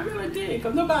through that. I really did,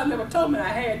 because nobody never told me I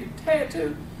had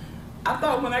to. I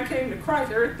thought when I came to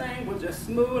Christ, everything was just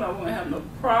smooth. I wouldn't have no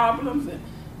problems and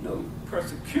no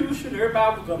persecution.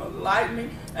 Everybody was going to like me.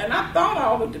 And I thought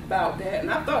all about that,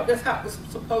 and I thought that's how it was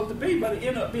supposed to be, but it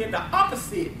ended up being the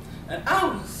opposite. And I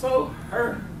was so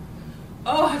hurt.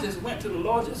 Oh, I just went to the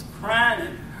Lord just crying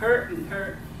and hurt.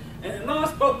 And the Lord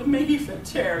spoke to me. He said,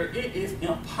 Terry, it is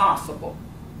impossible.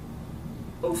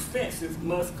 Offenses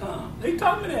must come. He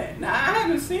told me that. Now, I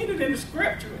haven't seen it in the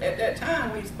scripture at that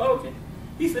time when he spoke it.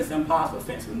 He said, it's impossible.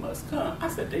 Offenses must come. I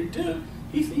said, they do.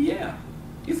 He said, yeah.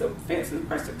 He said, offenses,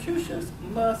 persecutions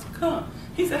must come.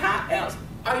 He said, how else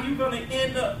are you going to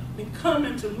end up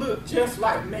becoming to look just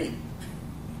like me?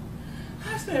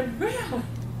 I said, really?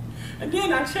 And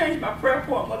then I changed my prayer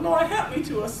point. Well, Lord, help me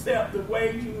to accept the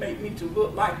way you make me to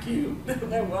look like you. That's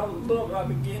when I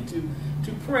began to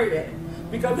pray that.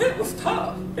 Because it was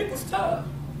tough. It was tough.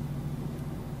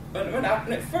 But when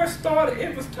it first started,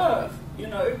 it was tough. You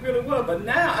know, it really was. But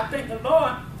now I think the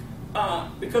Lord,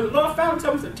 because the Lord found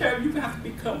something to tell you, you have to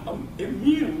become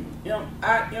immune,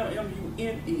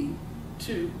 IMMUNE,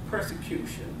 to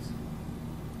persecutions,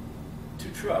 to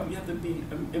trouble. You have to be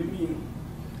immune.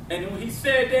 And when he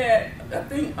said that, I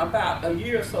think about a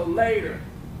year or so later,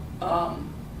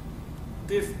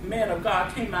 this man of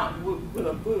God came out with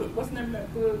a book. What's the name of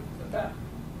that book? About?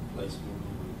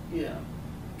 Yeah.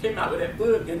 Came out with that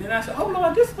book. And then I said, oh,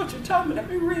 Lord, this is what you told me. Let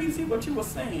me read and see what you were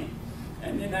saying.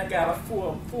 And then I got a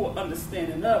full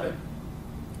understanding of it.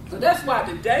 So that's why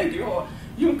today, dear Lord,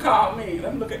 you can call me.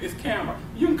 Let me look at this camera.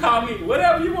 You can call me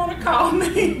whatever you want to call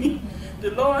me.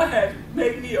 The Lord has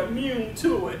made me immune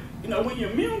to it. You know, when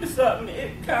you're immune to something,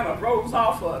 it kind of rolls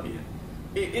off of you.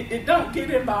 It don't get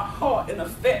in my heart and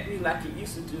affect me like it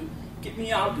used to do. Get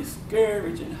me all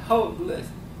discouraged and hopeless.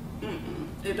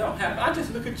 It don't happen. I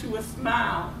just look at you and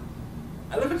smile.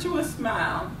 I look at you and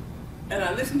smile. And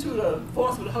I listen to the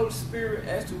voice of the Holy Spirit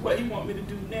as to what he wants me to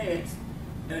do next.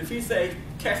 And if he say,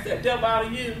 cast that devil out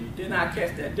of you, then I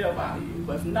cast that devil out of you.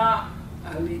 But if not,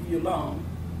 I leave you alone.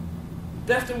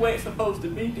 That's the way it's supposed to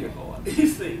be, dear Lord. You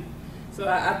see? So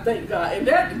I thank God.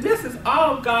 And this is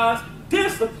all God's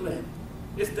discipline.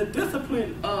 It's the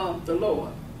discipline of the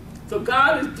Lord. So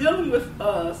God is dealing with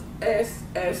us as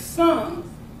sons.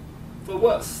 For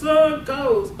what son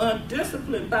goes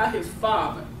undisciplined by his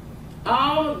father,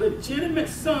 all legitimate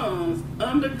sons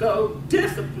undergo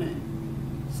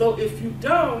discipline. So if you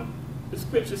don't, the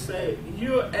scriptures say,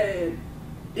 you're an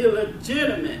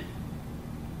illegitimate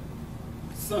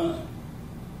son.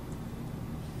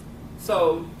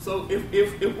 So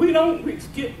if we don't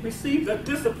receive the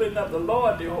discipline of the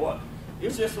Lord, dear Lord,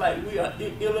 it's just like we are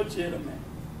illegitimate.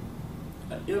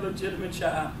 An illegitimate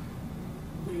child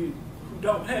who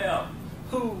don't have,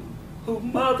 who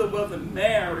mother wasn't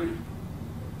married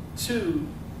to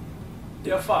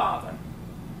their father.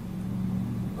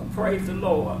 But praise the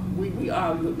Lord, we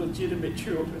are legitimate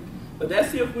children. But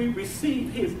that's if we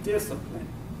receive his discipline.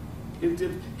 His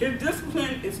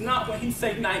discipline is not when he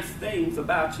say nice things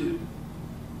about you.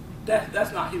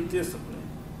 That's not his discipline.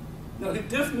 No, his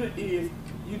discipline is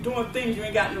you doing things you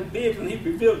ain't got no business, and he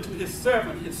revealed it to his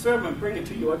servant bring it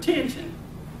to your attention.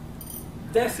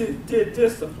 That's his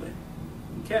discipline.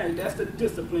 Okay, that's the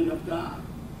discipline of God.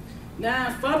 Now,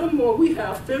 furthermore, we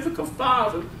have physical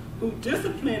fathers who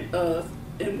discipline us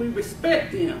and we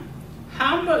respect them.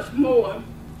 How much more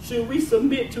should we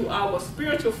submit to our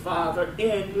spiritual father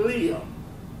and live?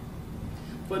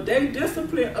 For they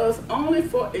discipline us only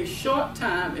for a short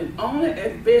time and only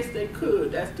as best they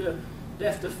could. That's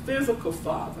the physical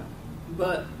father.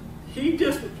 But he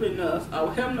disciplined us,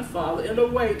 our Heavenly Father, in a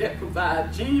way that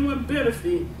provides genuine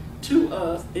benefit to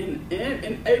us and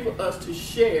enable us to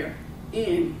share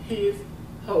in his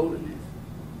holiness.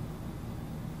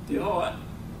 The Lord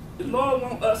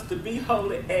wants us to be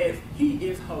holy as he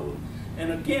is holy.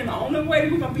 And again, the only way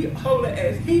we're going to be holy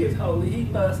as he is holy, he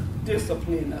must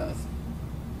discipline us.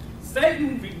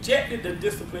 Satan rejected the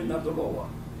discipline of the Lord.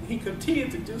 He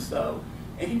continued to do so,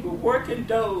 and he will work in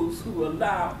those who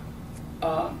allow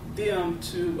him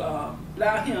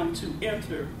to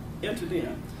enter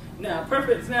them. Now, a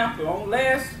perfect example, on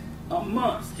last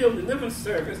month's Healing Deliverance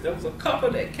service, there was a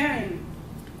couple that came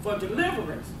for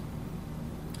deliverance.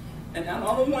 And the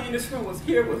only one in this room was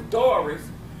Doris.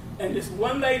 And this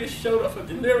one lady showed up for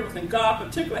deliverance, and God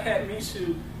particularly had me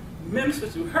to minister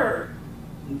to her.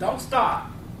 And don't stop.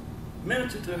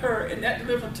 Minister to her. And that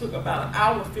deliverance took about an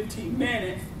hour, 15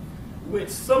 minutes, which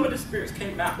some of the spirits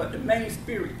came out, but the main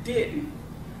spirit didn't.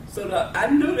 So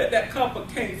I knew that couple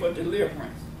came for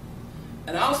deliverance.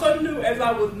 And I also knew as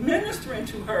I was ministering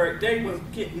to her, they was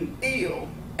getting ill,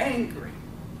 angry,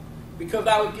 because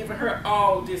I was giving her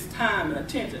all this time and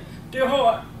attention. Dear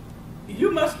heart,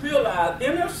 you must realize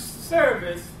in a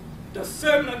service, the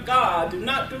servant of God do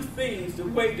not do things the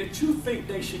way that you think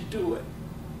they should do it.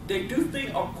 They do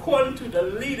things according to the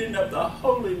leading of the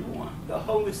Holy One, the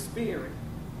Holy Spirit.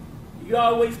 You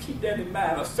always keep that in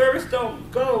mind. A service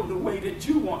don't go the way that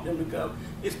you want them to go.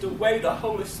 It's the way the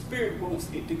Holy Spirit wants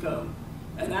it to go.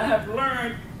 And I have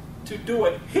learned to do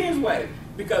it His way,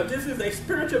 because this is a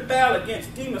spiritual battle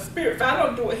against demon spirits. If I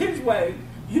don't do it His way,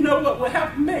 you know what will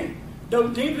happen to me?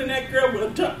 Those demons and that girl would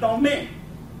have jumped on me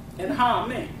and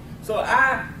harmed me. So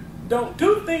I don't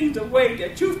do things the way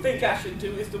that you think I should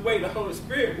do. It's the way the Holy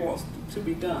Spirit wants to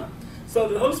be done. So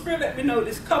the Holy Spirit let me know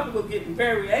this couple was getting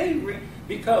very angry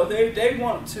because they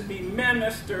want to be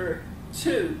ministered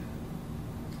to.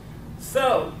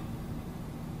 So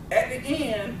at the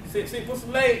end, since it was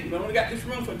late, we only got this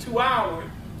room for 2 hours,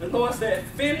 the Lord said,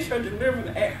 finish her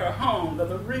deliverance at her home.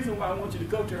 That's the reason why I want you to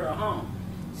go to her home.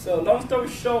 So long story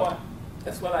short,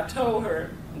 that's what I told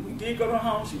her. And we did go to her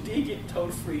home. She did get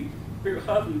totally free. Her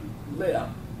husband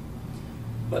left.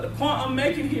 But the point I'm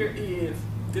making here is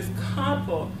this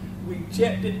couple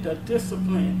rejected the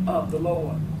discipline of the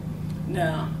Lord.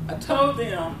 Now, I told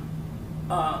them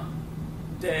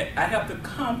that I have to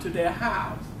come to their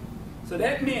house. So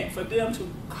that meant for them to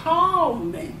call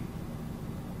me.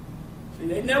 See,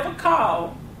 they never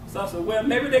called. So I said, well,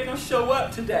 maybe they're going to show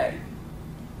up today.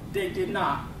 They did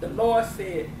not. The Lord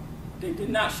said they did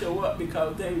not show up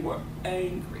because they were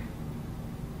angry.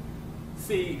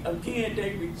 See, again,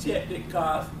 they rejected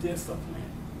God's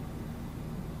discipline.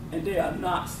 And they are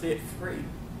not set free.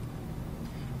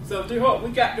 So dear heart,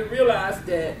 we got to realize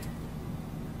that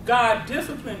God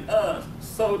disciplined us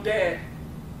so that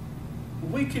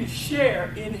we can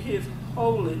share in His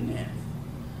holiness.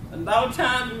 A lot of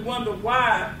times we wonder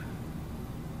why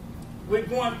we're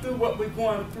going through what we're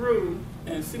going through,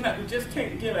 and it seems like we just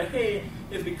can't get ahead.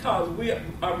 Is because we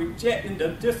are rejecting the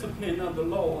discipline of the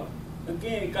Lord.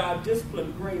 Again, God's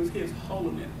discipline brings His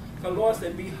holiness. The Lord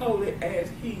said, be holy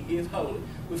as He is holy.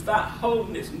 Without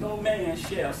holiness, no man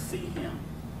shall see Him.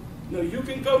 Now, you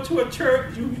can go to a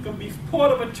church, you can be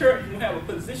part of a church, you can have a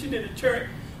position in the church,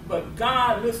 but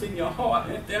God looks in your heart,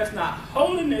 and if there's not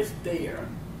holiness there,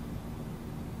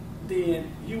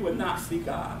 then you will not see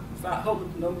God. Without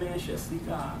holiness, no man shall see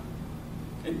God.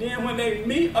 And then when they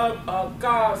meet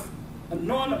God's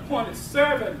anointed, appointed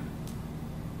servant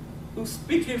who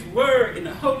speak His word, and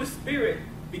the Holy Spirit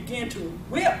begin to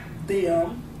whip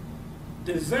them,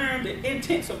 discern the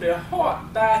intents of their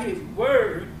heart by His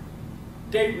word,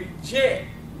 they reject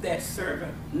that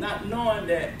servant, not knowing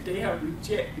that they have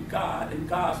rejected God and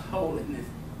God's holiness,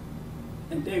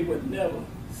 and they would never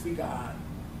see God.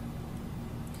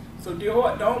 So dear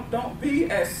heart, don't be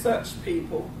as such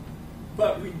people,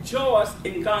 but rejoice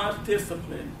in God's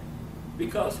discipline,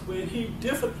 because when He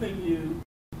disciplines you,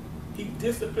 He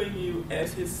disciplines you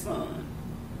as His son,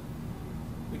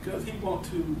 because He wants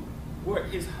to work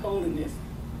His holiness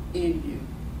in you.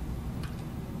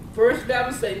 Verse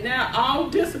 11 say, now all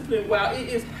discipline while it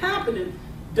is happening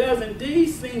does indeed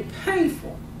seem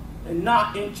painful and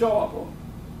not enjoyable.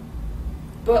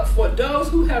 But for those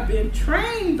who have been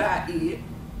trained by it,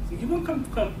 so you will come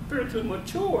spiritually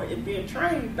mature in being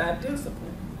trained by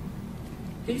discipline.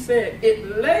 He said,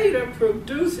 it later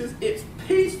produces its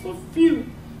peaceful fruit,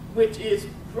 which is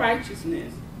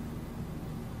righteousness,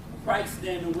 right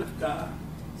standing with God.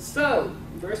 So,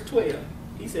 verse 12,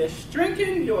 he says,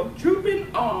 strengthen your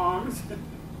drooping arms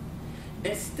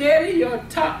and steady your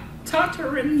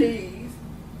tottering knees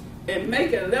and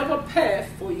make a level path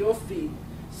for your feet,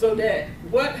 so that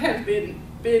what has been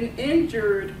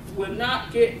injured will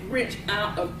not get wrenched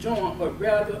out of joint, but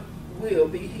rather will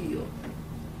be healed.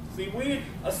 See, we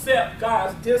accept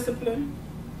God's discipline.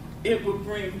 It will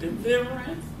bring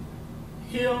deliverance,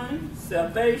 healing,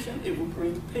 salvation. It will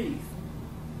bring peace.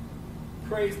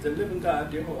 Praise the living God,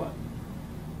 dear heart.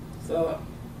 So,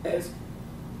 as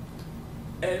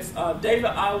David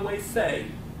always say,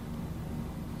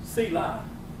 Selah,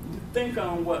 think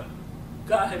on what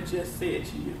God has just said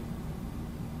to you.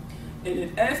 And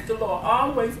then ask the Lord,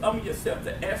 always humble yourself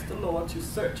to ask the Lord to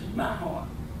search my heart.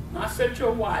 Not search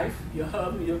your wife, your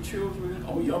husband, your children,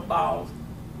 or your boss,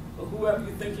 or whoever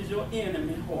you think is your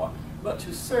enemy heart, but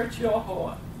to search your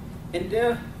heart. And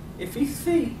there, if he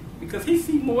see, because he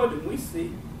see more than we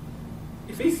see,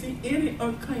 if he see any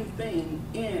unclean thing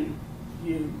in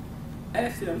you,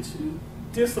 ask him to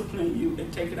discipline you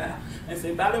and take it out. And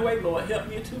say, by the way, Lord, help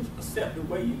me to accept the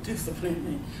way you discipline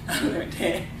me. I learned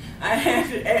that. I had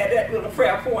to add that little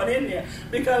prayer point in there,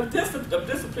 because the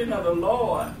discipline of the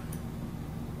Lord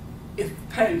is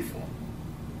painful.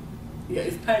 Yeah,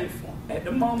 it's painful. At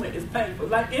the moment, it's painful.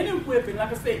 Like any whipping,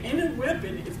 like I said, any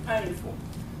whipping is painful.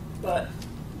 But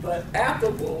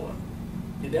afterward,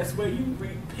 that's where you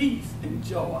reap peace and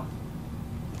joy.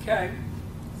 Okay?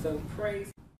 So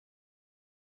praise.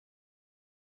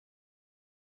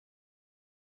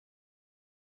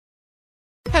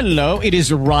 Hello, it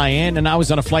is Ryan, and I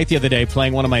was on a flight the other day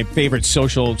playing one of my favorite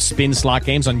social spin slot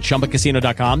games on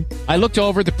ChumbaCasino.com. I looked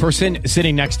over at the person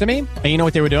sitting next to me, and you know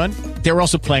what they were doing? They were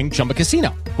also playing Chumba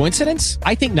Casino. Coincidence?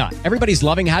 I think not. Everybody's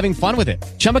loving having fun with it.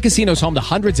 Chumba Casino is home to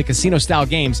hundreds of casino-style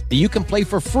games that you can play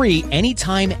for free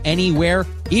anytime, anywhere,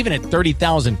 even at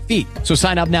 30,000 feet. So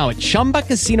sign up now at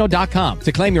ChumbaCasino.com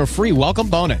to claim your free welcome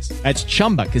bonus. That's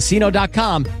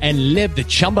ChumbaCasino.com and live the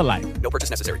Chumba life. No purchase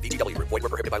necessary. VGW Group. Void where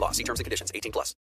prohibited by law. See terms and conditions. 18+.